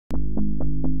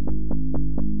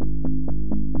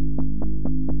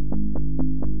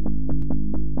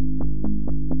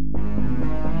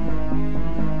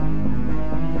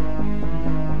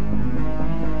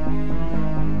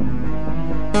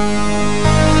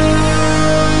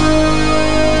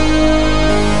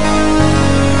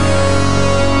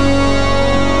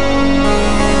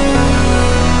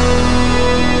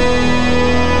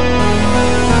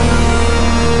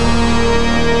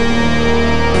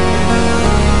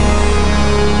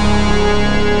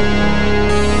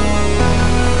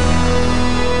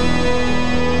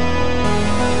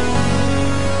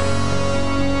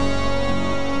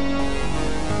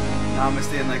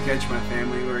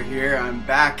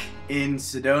in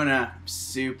Sedona. I'm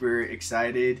super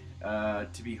excited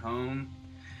to be home.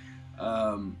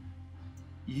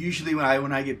 Usually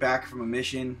when I get back from a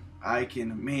mission, I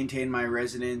can maintain my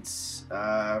residence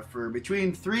for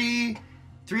between three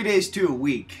days to a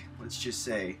week, let's just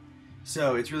say.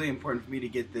 So it's really important for me to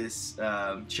get this,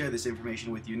 share this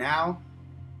information with you now,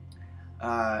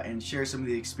 and share some of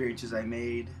the experiences I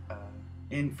made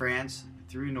in France,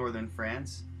 through northern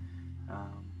France.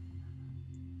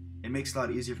 It makes it a lot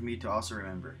easier for me to also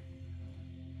remember.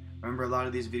 Remember, a lot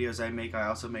of these videos I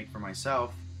also make for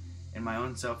myself and my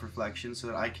own self-reflection so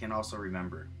that I can also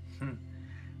remember.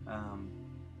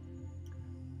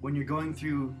 When you're going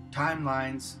through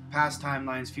timelines, past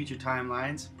timelines, future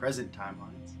timelines, present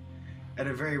timelines, at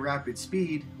a very rapid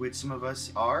speed, which some of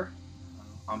us are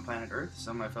on planet Earth,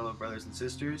 some of my fellow brothers and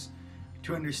sisters,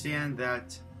 to understand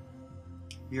that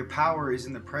your power is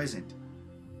in the present.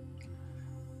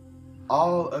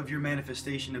 All of your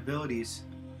manifestation abilities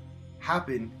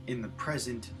happen in the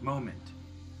present moment.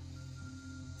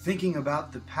 Thinking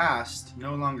about the past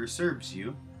no longer serves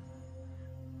you.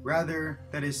 Rather,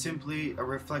 that is simply a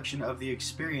reflection of the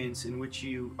experience in which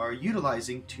you are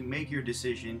utilizing to make your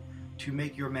decision, to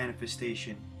make your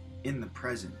manifestation in the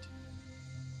present.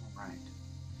 All right.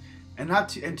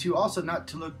 And to also not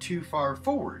to look too far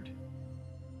forward.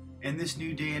 In this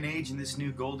new day and age, in this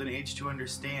new golden age, to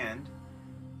understand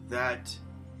that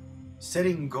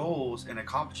setting goals and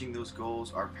accomplishing those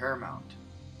goals are paramount.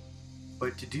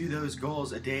 But to do those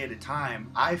goals a day at a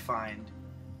time, I find,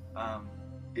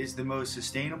 is the most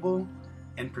sustainable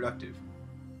and productive.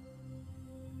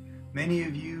 Many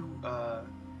of you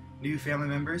new family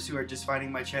members who are just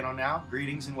finding my channel now,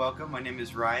 greetings and welcome. My name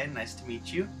is Ryan. Nice to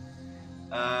meet you.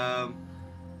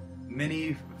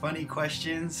 Many funny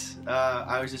questions.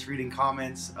 I was just reading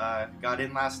comments, got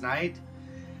in last night.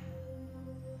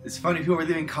 It's funny, people were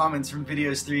leaving comments from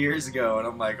videos 3 years ago, and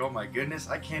I'm like, oh my goodness,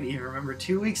 I can't even remember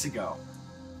 2 weeks ago.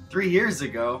 3 years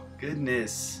ago,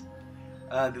 goodness.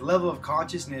 The level of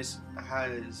consciousness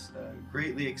has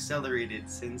greatly accelerated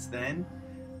since then,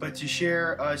 but to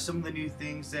share some of the new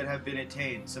things that have been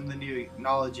attained, some of the new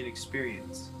knowledge and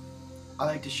experience. I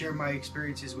like to share my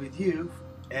experiences with you,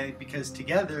 and because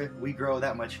together we grow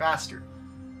that much faster.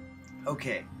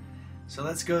 Okay. So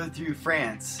let's go through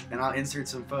France, and I'll insert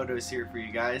some photos here for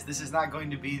you guys. This is not going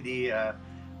to be the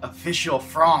official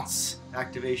France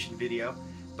activation video,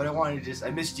 but I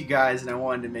missed you guys and I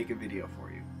wanted to make a video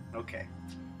for you. Okay.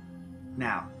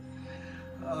 Now,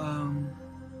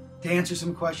 to answer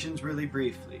some questions really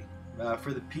briefly,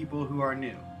 for the people who are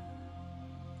new.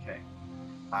 Okay.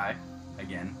 Hi,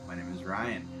 again, my name is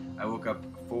Ryan. I woke up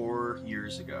 4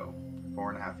 years ago,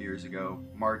 4.5 years ago,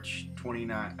 March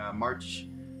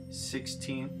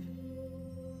 16th,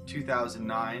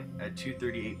 2009 at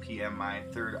 2:38 p.m. my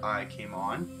third eye came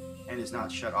on and is not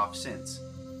shut off since.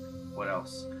 What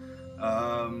else?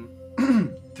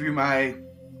 Through my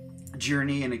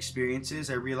journey and experiences,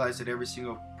 I realized that every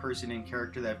single person and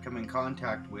character that I've come in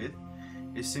contact with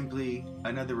is simply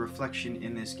another reflection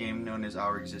in this game known as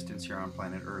our existence here on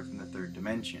planet Earth in the third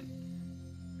dimension.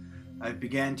 I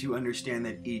began to understand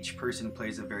that each person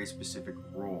plays a very specific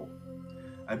role.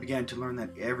 I began to learn that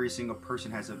every single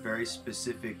person has a very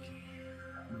specific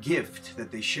gift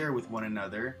that they share with one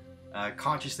another,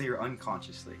 consciously or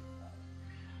unconsciously.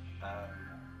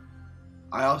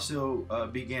 I also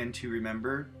began to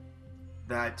remember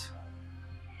that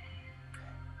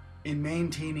in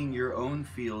maintaining your own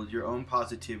field, your own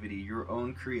positivity, your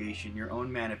own creation, your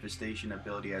own manifestation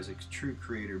ability as a true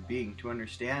creator being, to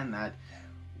understand that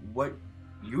what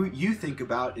you think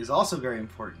about is also very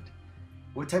important.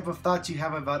 What type of thoughts you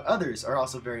have about others are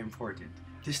also very important.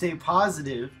 To stay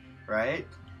positive, right?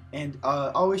 And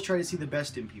always try to see the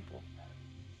best in people.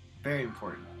 Very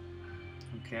important.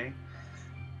 Okay?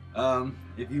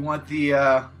 If you want the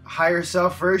higher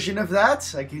self version of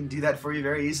that, I can do that for you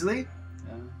very easily.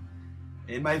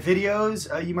 In my videos,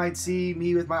 you might see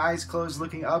me with my eyes closed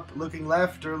looking up, looking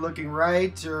left, or looking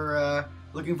right, or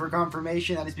looking for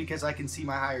confirmation. That is because I can see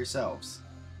my higher selves.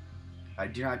 I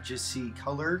do not just see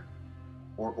color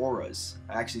or auras.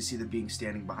 I actually see the being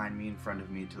standing behind me, in front of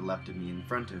me, to the left of me, in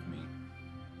front of me,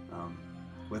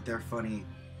 with their funny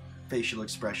facial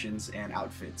expressions and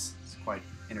outfits. It's quite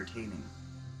entertaining.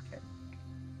 Okay.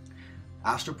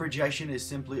 Astral projection is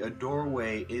simply a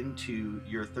doorway into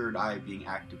your third eye being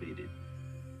activated.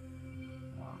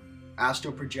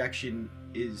 Astral projection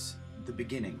is the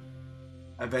beginning.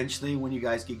 Eventually, when you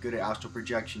guys get good at astral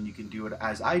projection, you can do it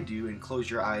as I do and close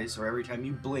your eyes, or every time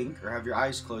you blink or have your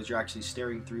eyes closed, you're actually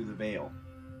staring through the veil.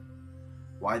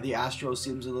 Why the astral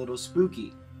seems a little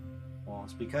spooky? Well,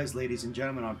 it's because, ladies and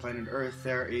gentlemen, on planet Earth,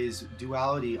 there is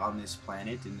duality on this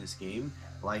planet, in this game,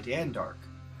 light and dark.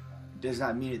 It does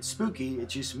not mean it's spooky, it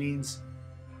just means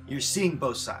you're seeing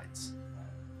both sides.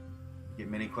 You get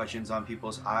many questions on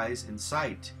people's eyes and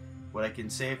sight. What I can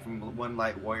say from one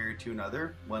light warrior to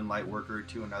another, one light worker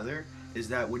to another, is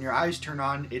that when your eyes turn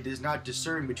on, it does not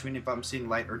discern between if I'm seeing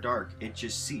light or dark, it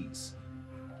just sees.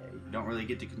 Okay? You don't really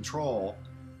get to control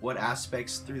what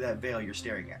aspects through that veil you're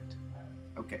staring at.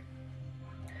 Okay.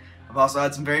 I've also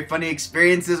had some very funny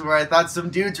experiences where I thought some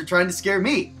dudes were trying to scare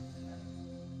me.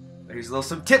 There's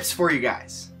some tips for you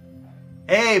guys.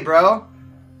 Hey, bro,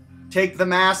 take the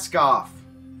mask off.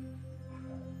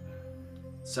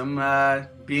 Some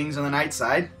beings on the night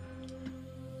side.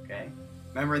 Okay.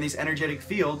 Remember, in these energetic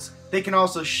fields, they can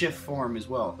also shift form as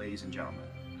well, ladies and gentlemen.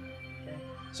 Okay.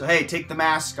 So, hey, take the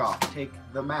mask off. Take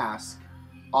the mask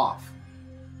off.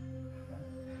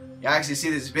 You actually see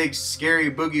this big,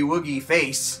 scary, boogie-woogie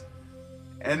face.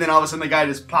 And then all of a sudden the guy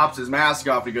just pops his mask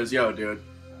off and he goes, "Yo, dude,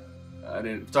 I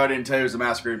didn't tell you it was a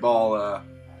masquerade ball.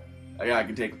 Yeah, I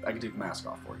can take the mask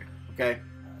off for you." Okay.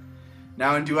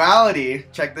 Now in duality,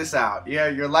 check this out. Yeah,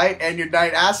 your light and your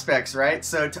night aspects, right?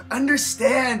 So to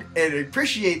understand and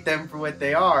appreciate them for what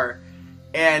they are,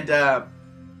 and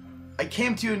I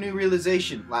came to a new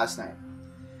realization last night.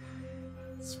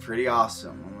 It's pretty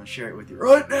awesome. I'm gonna share it with you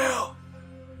right now.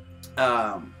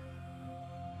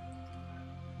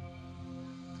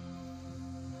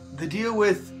 The deal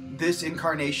with this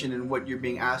incarnation and what you're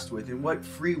being asked with, and what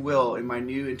free will in my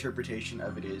new interpretation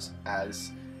of it is,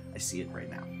 as I see it right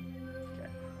now. Okay.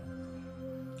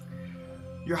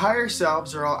 Your higher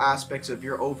selves are all aspects of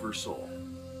your oversoul.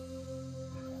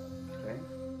 Okay.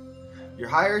 Your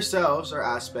higher selves are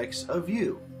aspects of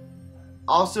you,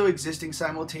 also existing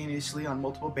simultaneously on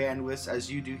multiple bandwidths as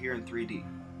you do here in 3D.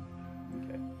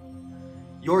 Okay.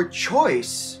 Your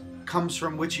choice comes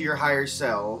from which of your higher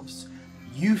selves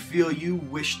you feel you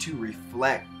wish to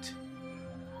reflect.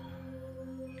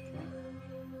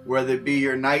 Whether it be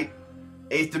your night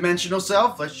 8th dimensional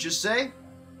self, let's just say,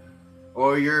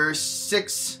 or your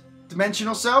 6th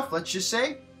dimensional self, let's just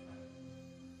say,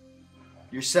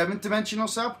 your 7th dimensional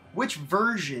self, which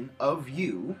version of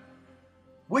you,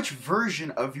 which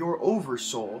version of your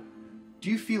oversoul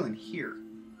do you feel in here?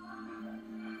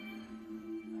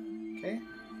 Okay?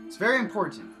 It's very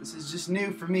important. This is just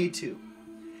new for me too.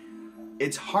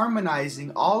 It's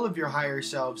harmonizing all of your higher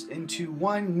selves into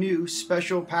one new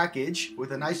special package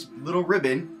with a nice little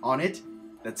ribbon on it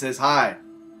that says, "Hi,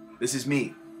 this is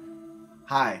me.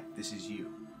 Hi, this is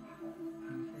you."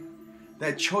 Okay.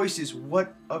 That choice is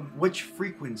which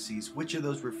frequencies, which of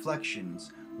those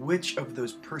reflections, which of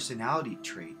those personality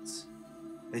traits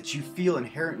that you feel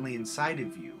inherently inside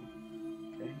of you.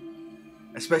 Okay?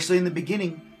 Especially in the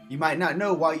beginning, you might not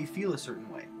know why you feel a certain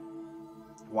way.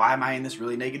 Why am I in this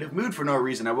really negative mood for no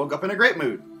reason? I woke up in a great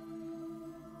mood.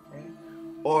 Okay?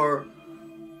 Or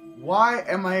why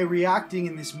am I reacting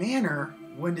in this manner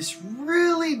when this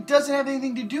really doesn't have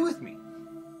anything to do with me?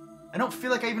 I don't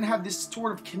feel like I even have this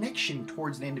sort of connection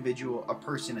towards an individual, a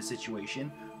person, a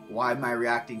situation. Why am I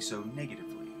reacting so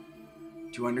negatively?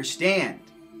 To understand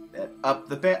that up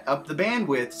the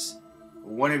bandwidths,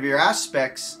 one of your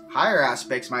aspects, higher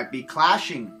aspects, might be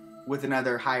clashing with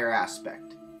another higher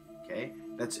aspect. Okay?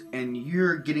 And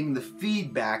you're getting the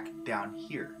feedback down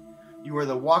here. You are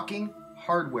the walking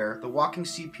hardware, the walking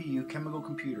CPU, chemical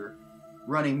computer,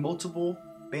 running multiple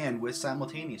bandwidths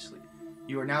simultaneously.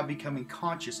 You are now becoming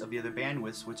conscious of the other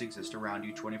bandwidths which exist around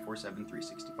you 24/7,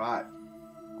 365.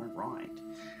 Alright.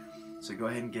 So go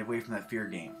ahead and get away from that fear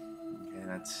game.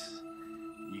 Okay,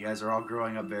 you guys are all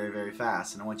growing up very, very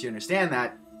fast. And I want you to understand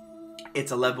that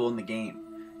it's a level in the game.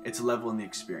 It's a level in the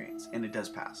experience. And it does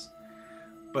pass.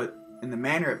 But in the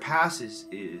manner it passes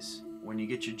is when you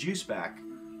get your juice back,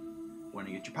 when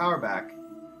you get your power back,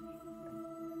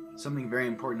 something very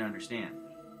important to understand.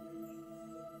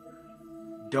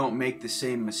 Don't make the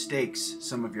same mistakes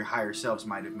some of your higher selves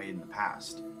might have made in the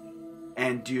past.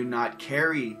 And do not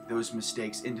carry those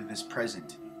mistakes into this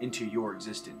present, into your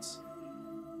existence.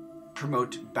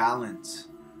 Promote balance,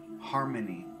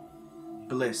 harmony,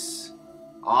 bliss,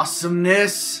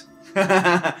 awesomeness.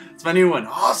 It's my new one.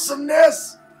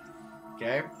 Awesomeness.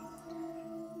 Okay?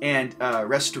 And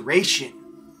restoration.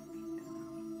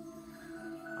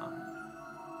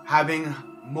 Having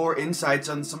more insights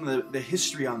on some of the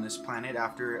history on this planet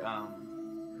after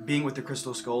being with the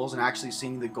crystal skulls and actually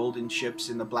seeing the golden ships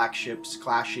and the black ships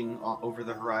clashing over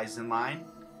the horizon line.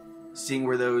 Seeing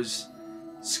where those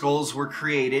skulls were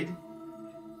created.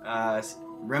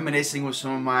 Reminiscing with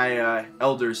some of my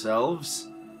elder selves.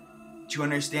 To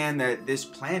understand that this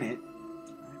planet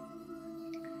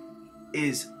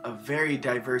is a very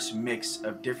diverse mix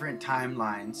of different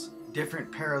timelines,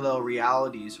 different parallel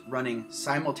realities running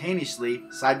simultaneously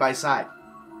side by side.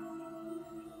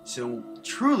 So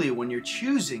truly, when you're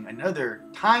choosing another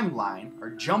timeline or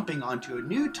jumping onto a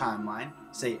new timeline,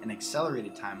 say an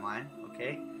accelerated timeline,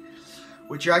 okay,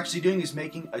 what you're actually doing is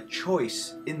making a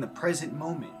choice in the present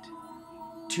moment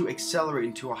to accelerate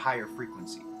into a higher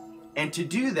frequency. And to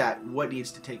do that, what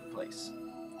needs to take place?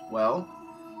 Well,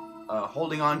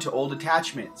 holding on to old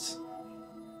attachments,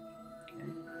 okay?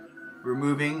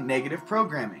 Removing negative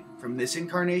programming from this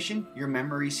incarnation, your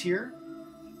memories here,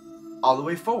 all the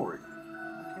way forward.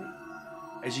 Okay?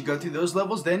 As you go through those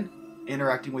levels, then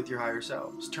interacting with your higher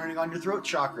selves, turning on your throat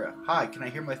chakra. Hi, can I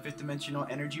hear my fifth dimensional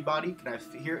energy body? Can I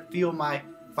feel my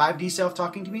 5D self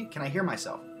talking to me? Can I hear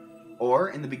myself? Or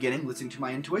in the beginning, listening to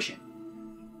my intuition.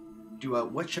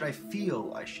 What should I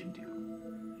feel I should do?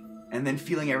 And then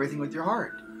feeling everything with your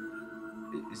heart.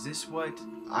 Is this what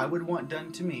I would want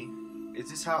done to me? Is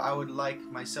this how I would like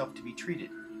myself to be treated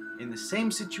in the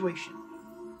same situation?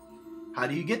 How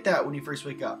do you get that when you first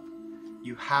wake up?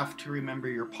 You have to remember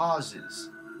your pauses.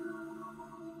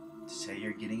 Say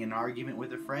you're getting in an argument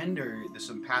with a friend, or there's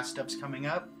some past steps coming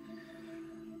up.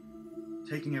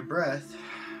 Taking a breath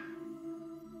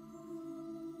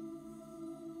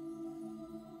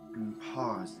and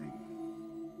pausing.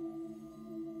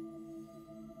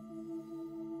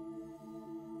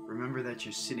 Remember that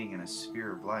you're sitting in a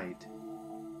sphere of light.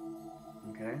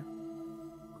 Okay?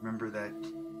 Remember that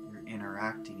you're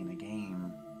interacting in a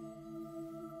game.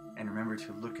 And remember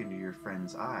to look into your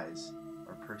friend's eyes,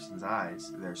 or person's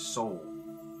eyes, their soul.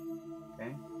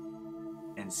 Okay?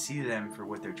 And see them for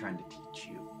what they're trying to teach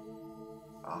you.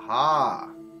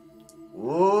 Aha!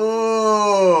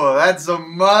 Whoa! That's a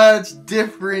much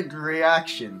different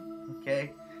reaction.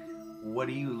 Okay? What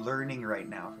are you learning right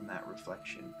now from that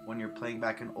reflection? When you're playing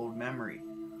back an old memory,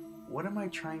 what am I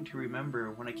trying to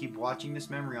remember when I keep watching this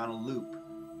memory on a loop?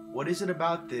 What is it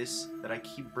about this that I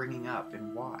keep bringing up,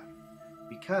 and why?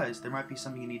 Because there might be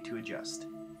something you need to adjust.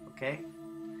 Okay?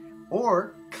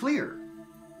 Or clear.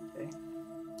 Okay?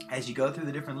 As you go through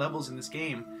the different levels in this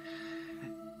game,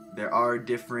 there are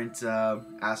different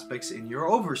aspects in your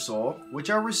oversoul which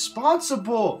are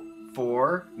responsible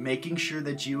for making sure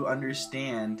that you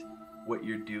understand what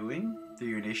you're doing through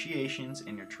your initiations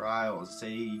and your trials. Say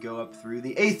you go up through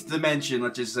the 8th dimension,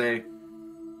 let's just say.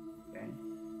 Okay?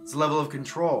 It's a level of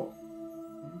control.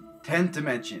 10th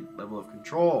dimension, level of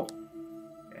control.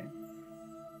 Okay?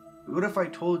 What if I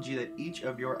told you that each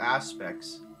of your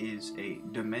aspects is a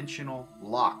dimensional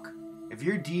lock? If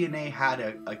your DNA had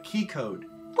a key code,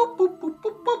 boop, boop, boop,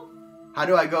 boop, boop. How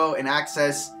do I go and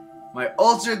access my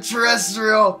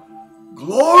ultra-terrestrial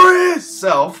glorious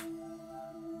self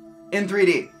in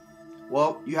 3D?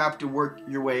 Well, you have to work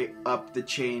your way up the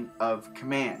chain of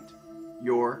command.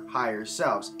 Your higher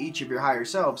selves. Each of your higher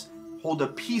selves hold a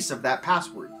piece of that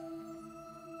password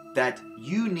that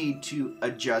you need to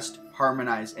adjust,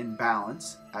 harmonize, and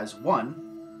balance as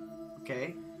one,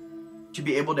 okay, to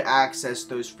be able to access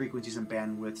those frequencies and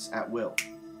bandwidths at will.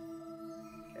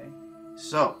 Okay?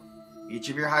 So, each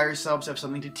of your higher selves have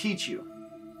something to teach you.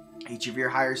 Each of your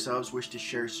higher selves wish to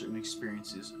share certain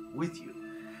experiences with you.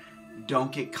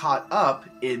 Don't get caught up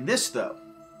in this, though.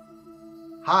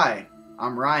 Hi,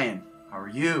 I'm Ryan. How are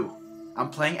you? I'm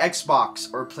playing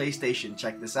Xbox or PlayStation.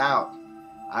 Check this out.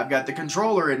 I've got the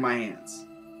controller in my hands.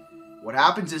 What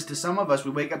happens is, to some of us,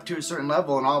 we wake up to a certain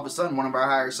level and all of a sudden one of our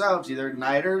higher selves, either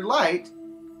night or light,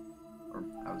 or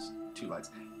that was two lights,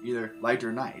 either light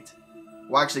or night,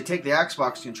 will actually take the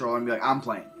Xbox controller and be like, I'm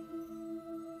playing.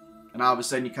 And all of a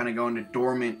sudden you kind of go into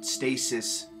dormant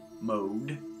stasis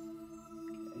mode,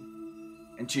 okay,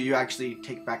 until you actually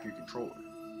take back your controller.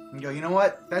 And go, you know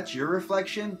what? That's your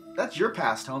reflection. That's your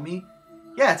past, homie.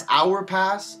 Yeah, it's our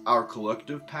past, our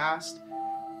collective past.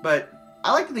 But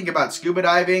I like to think about scuba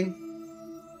diving,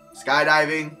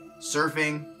 skydiving,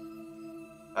 surfing.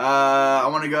 I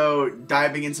want to go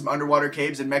diving in some underwater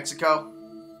caves in Mexico.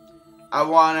 I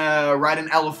want to ride an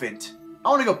elephant. I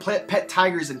want to go pet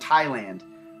tigers in Thailand.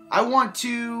 I want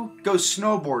to go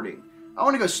snowboarding. I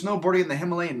want to go snowboarding in the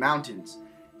Himalayan mountains.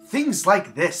 Things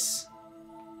like this.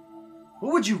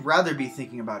 What would you rather be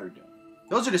thinking about or doing?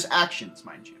 Those are just actions,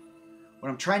 mind you. What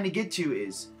I'm trying to get to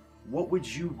is, what would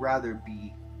you rather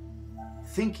be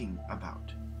thinking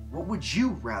about? What would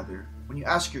you rather, when you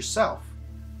ask yourself,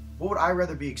 what would I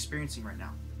rather be experiencing right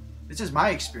now? This is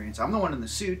my experience. I'm the one in the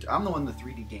suit. I'm the one in the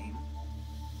 3D game.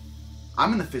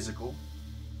 I'm in the physical.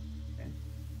 Okay.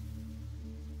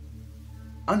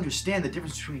 Understand the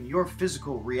difference between your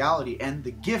physical reality and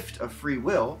the gift of free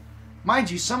will.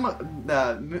 Mind you,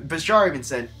 Bashar even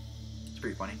said, it's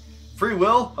pretty funny, Free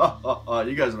will?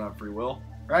 You guys don't have free will,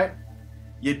 right?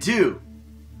 You do,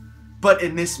 but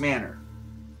in this manner.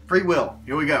 Free will,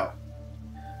 here we go.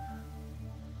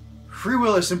 Free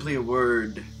will is simply a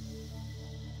word,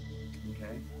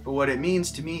 okay? But what it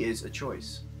means to me is a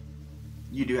choice.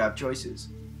 You do have choices.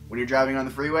 When you're driving on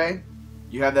the freeway,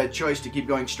 you have that choice to keep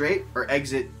going straight or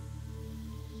exit,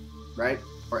 right?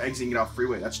 Or exiting it off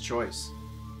freeway, that's choice.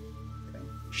 Okay?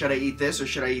 Should I eat this or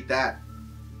should I eat that?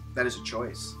 That is a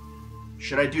choice.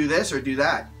 Should I do this or do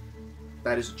that?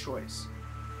 That is a choice.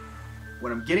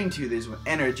 What I'm getting to is when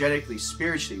energetically,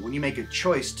 spiritually, when you make a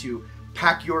choice to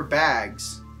pack your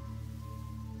bags,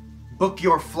 book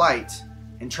your flight,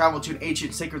 and travel to an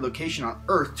ancient sacred location on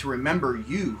earth to remember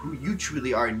you, who you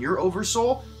truly are in your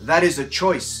oversoul, that is a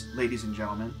choice, ladies and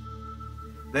gentlemen.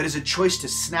 That is a choice to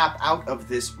snap out of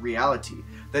this reality.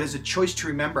 That is a choice to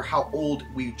remember how old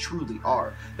we truly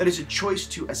are. That is a choice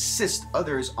to assist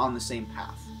others on the same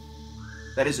path.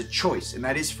 That is a choice, and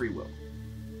that is free will.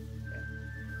 Okay?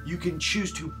 You can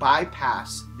choose to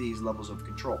bypass these levels of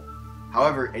control.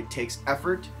 However, it takes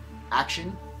effort,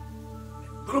 action,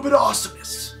 a little bit of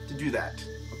awesomeness to do that.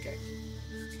 Okay.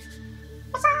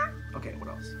 Okay, what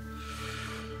else?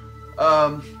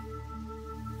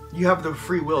 You have the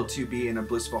free will to be in a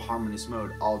blissful, harmonious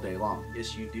mode all day long.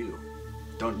 Yes, you do.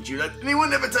 Don't you let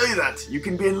anyone ever tell you that. You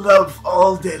can be in love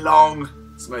all day long.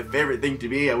 It's my favorite thing to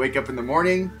be. I wake up in the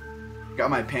morning, got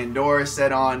my Pandora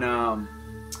set on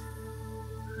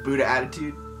Buddha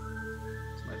attitude.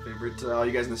 It's my favorite. All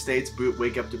you guys in the States,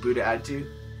 wake up to Buddha attitude.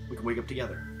 We can wake up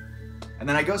together. And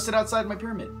then I go sit outside my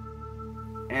pyramid.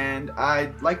 And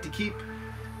I like to keep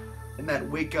in that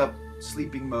wake up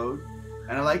sleeping mode.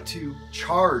 And I like to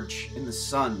charge in the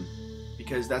sun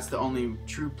because that's the only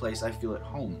true place I feel at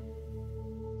home,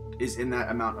 is in that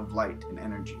amount of light and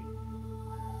energy.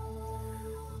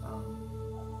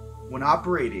 When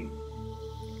operating,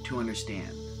 to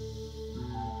understand,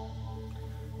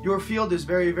 your field is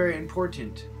very, very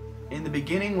important. In the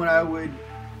beginning, when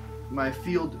my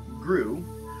field grew,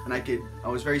 and I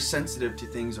was very sensitive to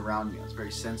things around me. I was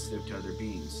very sensitive to other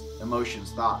beings,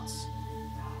 emotions, thoughts.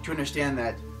 To understand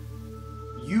that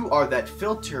you are that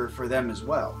filter for them as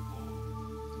well.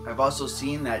 I've also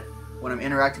seen that when I'm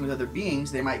interacting with other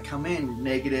beings, they might come in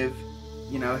negative,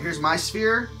 here's my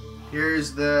sphere,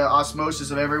 here's the osmosis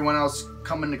of everyone else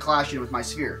coming to clashing with my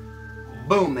sphere.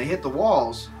 Boom, they hit the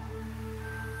walls.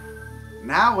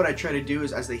 Now what I try to do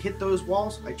is, as they hit those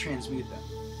walls, I transmute them.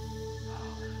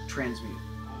 Transmute.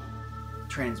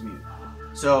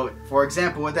 So, for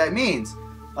example, what that means,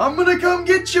 I'm gonna come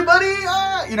get you, buddy.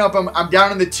 If I'm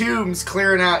down in the tombs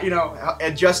clearing out,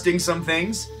 adjusting some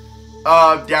things,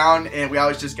 down, and we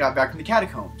always just got back from the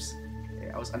catacombs. Okay,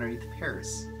 I was underneath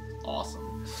Paris.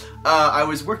 Awesome. I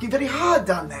was working very hard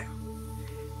down there.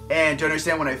 And to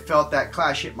understand when I felt that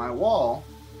clash hit my wall,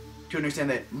 to understand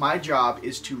that my job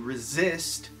is to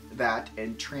resist that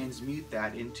and transmute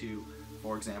that into,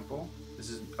 for example, this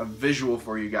is a visual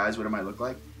for you guys, what it might look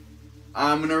like.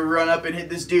 I'm gonna run up and hit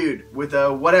this dude with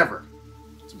a whatever.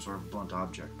 Some sort of blunt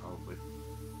object, probably.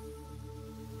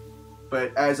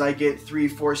 But as I get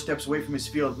 3-4 steps away from his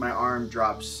field, my arm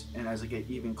drops. And as I get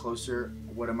even closer,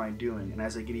 what am I doing? And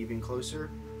as I get even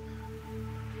closer,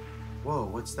 whoa,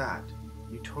 what's that?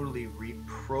 You totally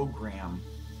reprogram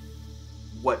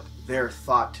what their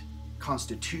thought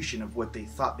constitution of what they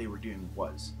thought they were doing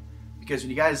was. Because when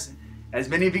you guys, as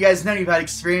many of you guys know, you've had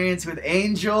experience with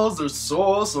angels or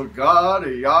souls or God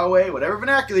or Yahweh, whatever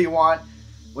vernacular you want.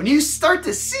 When you start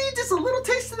to see just a little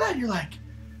taste of that, you're like,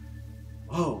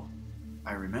 whoa,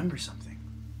 I remember something.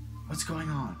 What's going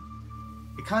on?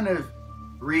 It kind of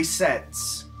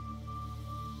resets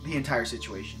the entire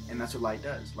situation. And that's what light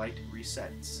does. Light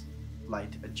resets.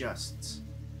 Light adjusts.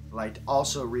 Light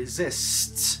also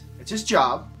resists. It's his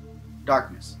job.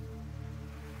 Darkness.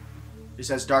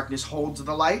 Just as darkness holds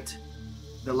the light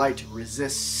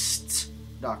resists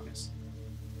darkness.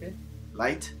 Okay?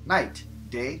 Light, night.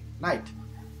 Day, night.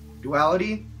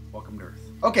 Duality, welcome to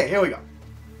Earth. Okay, here we go.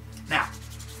 Now,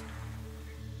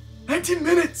 19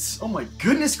 minutes. Oh my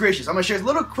goodness gracious. I'm going to share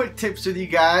little quick tips with you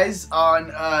guys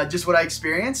on just what I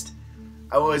experienced.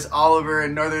 I was all over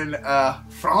in northern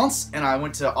France, and I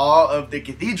went to all of the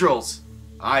cathedrals.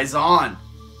 Eyes on.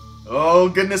 Oh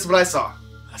goodness, what I saw.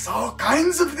 I saw all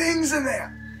kinds of things in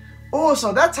there. Oh,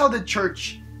 so that's how the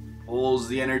church pulls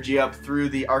the energy up through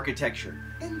the architecture.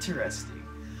 Interesting.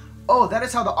 Oh, that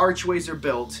is how the archways are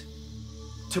built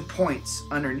to points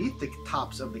underneath the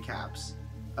tops of the caps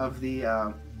of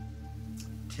the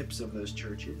tips of those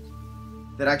churches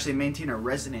that actually maintain a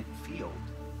resonant field.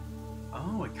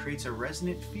 Oh, it creates a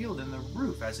resonant field in the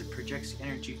roof as it projects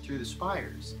energy through the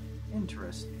spires.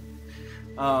 Interesting.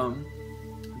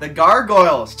 The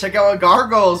gargoyles. Check out what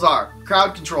gargoyles are.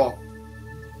 Crowd control.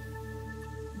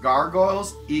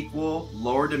 Gargoyles equal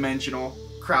lower dimensional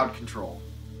crowd control.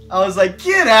 I was like,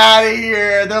 get out of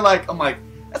here. They're like, I'm like,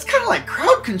 that's kind of like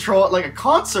crowd control at like a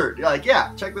concert. You're like,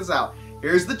 yeah, check this out.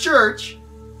 Here's the church.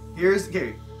 Here's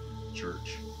the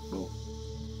church. Boom.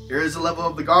 Here's the level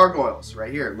of the gargoyles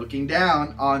right here, looking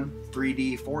down on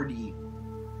 3D, 4D.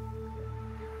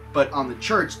 But on the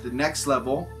church, the next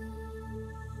level,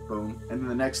 boom, and then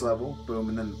the next level, boom,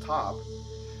 and then the top.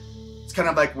 It's kind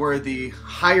of like where the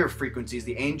higher frequencies,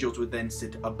 the angels, would then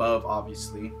sit above,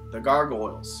 obviously, the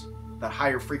gargoyles. That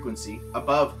higher frequency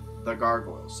above the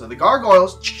gargoyles. So the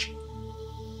gargoyles,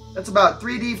 that's about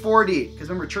 3D, 4D. Because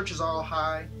remember, churches are all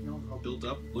high, you know, all built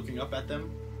up, looking up at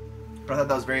them. But I thought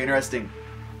that was very interesting.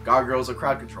 Gargoyles are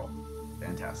crowd control.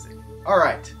 Fantastic. All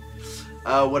right.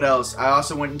 What else? I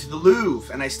also went into the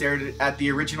Louvre and I stared at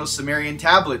the original Sumerian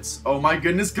tablets. Oh my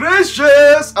goodness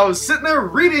gracious! I was sitting there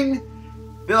reading.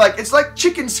 They're like, it's like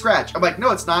chicken scratch. I'm like, no,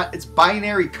 it's not. It's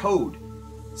binary code.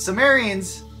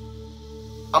 Sumerians.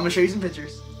 I'm gonna show you some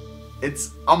pictures.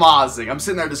 It's amazing. I'm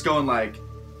sitting there just going like,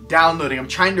 downloading. I'm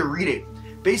trying to read it.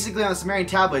 Basically on the Sumerian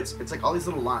tablets, it's like all these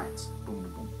little lines. Boom,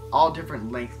 boom, boom. All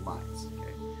different length lines.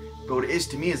 Okay. But what it is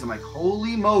to me is I'm like,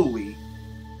 holy moly.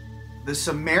 The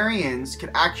Sumerians could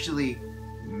actually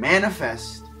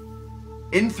manifest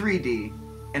in 3D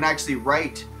and actually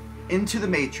write into the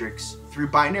matrix through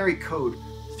binary code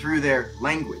through their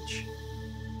language.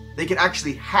 They could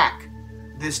actually hack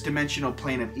this dimensional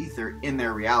plane of ether in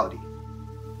their reality.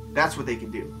 That's what they can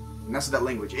do. And that's what that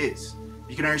language is.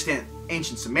 You can understand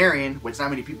ancient Sumerian, which not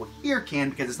many people here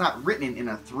can because it's not written in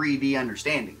a 3D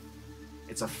understanding.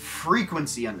 It's a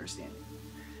frequency understanding.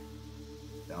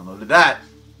 Downloaded that.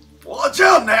 Watch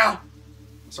out now!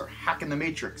 Start hacking the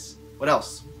matrix. What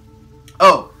else?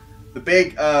 Oh, the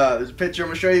big, there's a picture I'm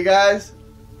going to show you guys.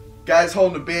 Guy's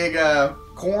holding a big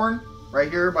corn right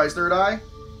here by his third eye.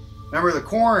 Remember the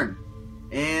corn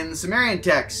in the Sumerian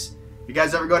texts. You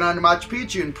guys ever go down to Machu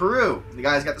Picchu in Peru? The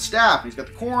guy's got the staff and he's got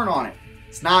the corn on it.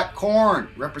 It's not corn.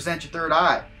 It represents your third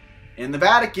eye. In the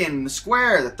Vatican, in the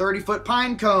square, the 30-foot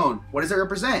pine cone. What does it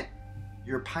represent?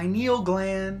 Your pineal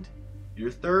gland. Your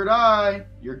third eye,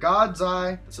 your God's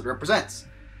eye. That's what it represents.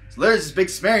 So there's this big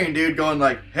Sumerian dude going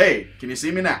like, hey, can you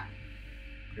see me now?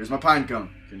 Here's my pine cone.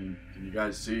 Can you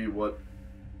guys see what?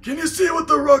 Can you see what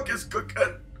the rook is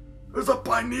cooking? There's a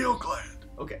pineal gland.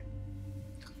 Okay.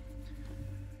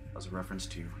 That was a reference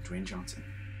to Dwayne Johnson.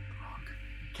 The Rock.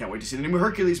 Can't wait to see the new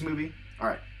Hercules movie. All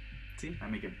right. See, I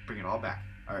make it bring it all back.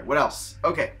 All right. What else?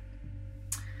 Okay.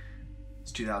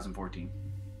 It's 2014,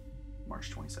 March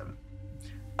 27th.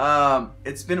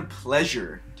 It's been a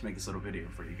pleasure to make this little video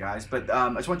for you guys, but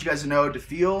I just want you guys to know, to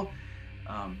feel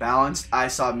balanced. I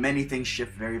saw many things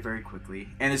shift very, very quickly,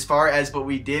 and as far as what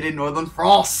we did in Northern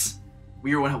France,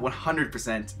 we were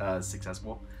 100%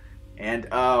 successful. And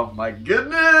oh my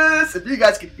goodness, if you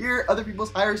guys could hear other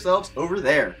people's higher selves over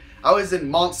there. I was in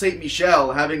Mont Saint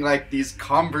Michel having like these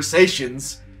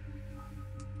conversations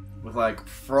with like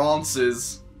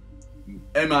France's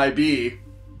MIB in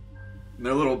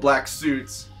their little black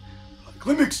suits. Like,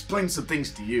 let me explain some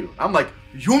things to you. I'm like,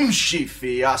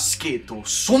 Yumshifi asketo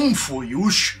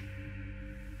somfuyush.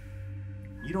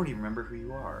 You don't even remember who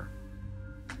you are.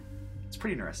 It's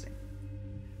pretty interesting.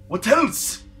 What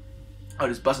else? Oh,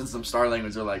 just busting some star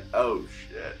language. They're like, oh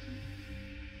shit.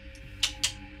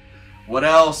 What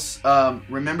else?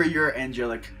 Remember your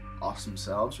angelic awesome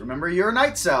selves. Remember your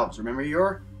night selves. Remember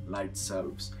your light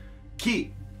selves.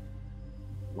 Key.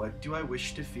 What do I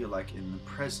wish to feel like in the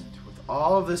present with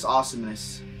all of this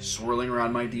awesomeness swirling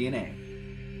around my DNA?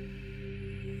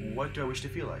 What do I wish to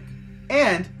feel like?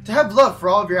 And to have love for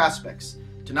all of your aspects.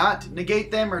 To not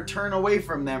negate them or turn away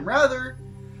from them. Rather,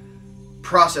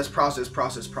 process. But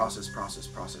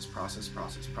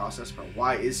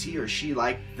why is he or she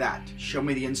like that? Show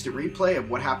me the instant replay of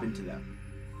what happened to them.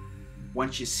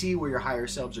 Once you see where your higher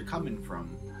selves are coming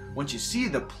from, once you see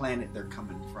the planet they're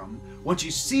coming from, once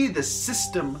you see the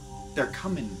system they're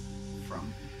coming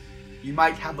from, you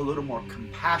might have a little more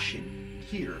compassion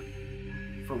here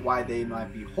for why they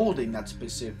might be holding that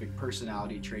specific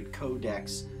personality trait,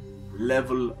 codex,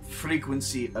 level,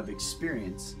 frequency of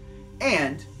experience,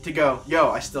 and to go, yo,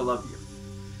 I still love you.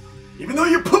 Even though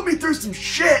you put me through some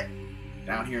shit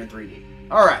down here in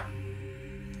 3D. Alright.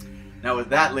 Now with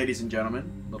that, ladies and gentlemen,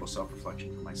 a little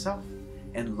self-reflection for myself,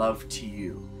 and love to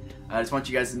you. I just want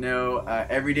you guys to know,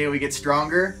 every day we get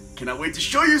stronger. Cannot wait to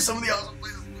show you some of the awesome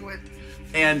places we went.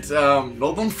 And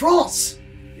Northern France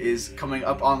is coming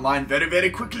up online very, very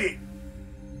quickly.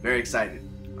 Very excited.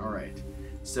 Alright.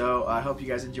 So I hope you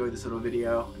guys enjoyed this little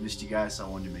video. I missed you guys, so I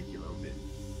wanted to make you a little vid.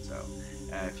 So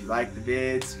if you like the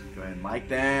vids, go ahead and like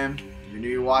them. If you're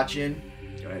new watching,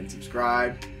 go ahead and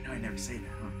subscribe. No, I never say that,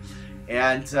 huh?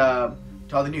 And to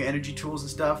all the new energy tools and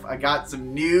stuff, I got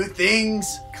some new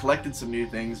things, collected some new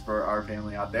things for our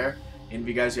family out there. Any of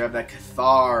you guys who have that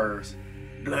Cathars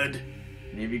blood,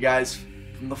 any of you guys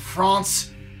from the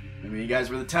France, maybe you guys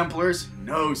were the Templars, who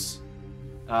knows?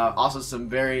 Also some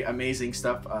very amazing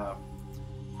stuff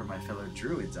for my fellow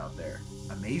Druids out there.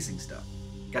 Amazing stuff.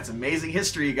 Got some amazing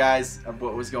history, guys, of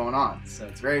what was going on. So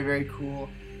it's very, very cool.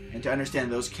 And to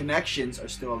understand those connections are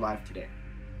still alive today.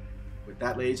 With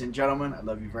that, ladies and gentlemen, I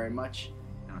love you very much.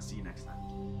 And I'll see you next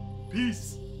time.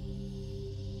 Peace.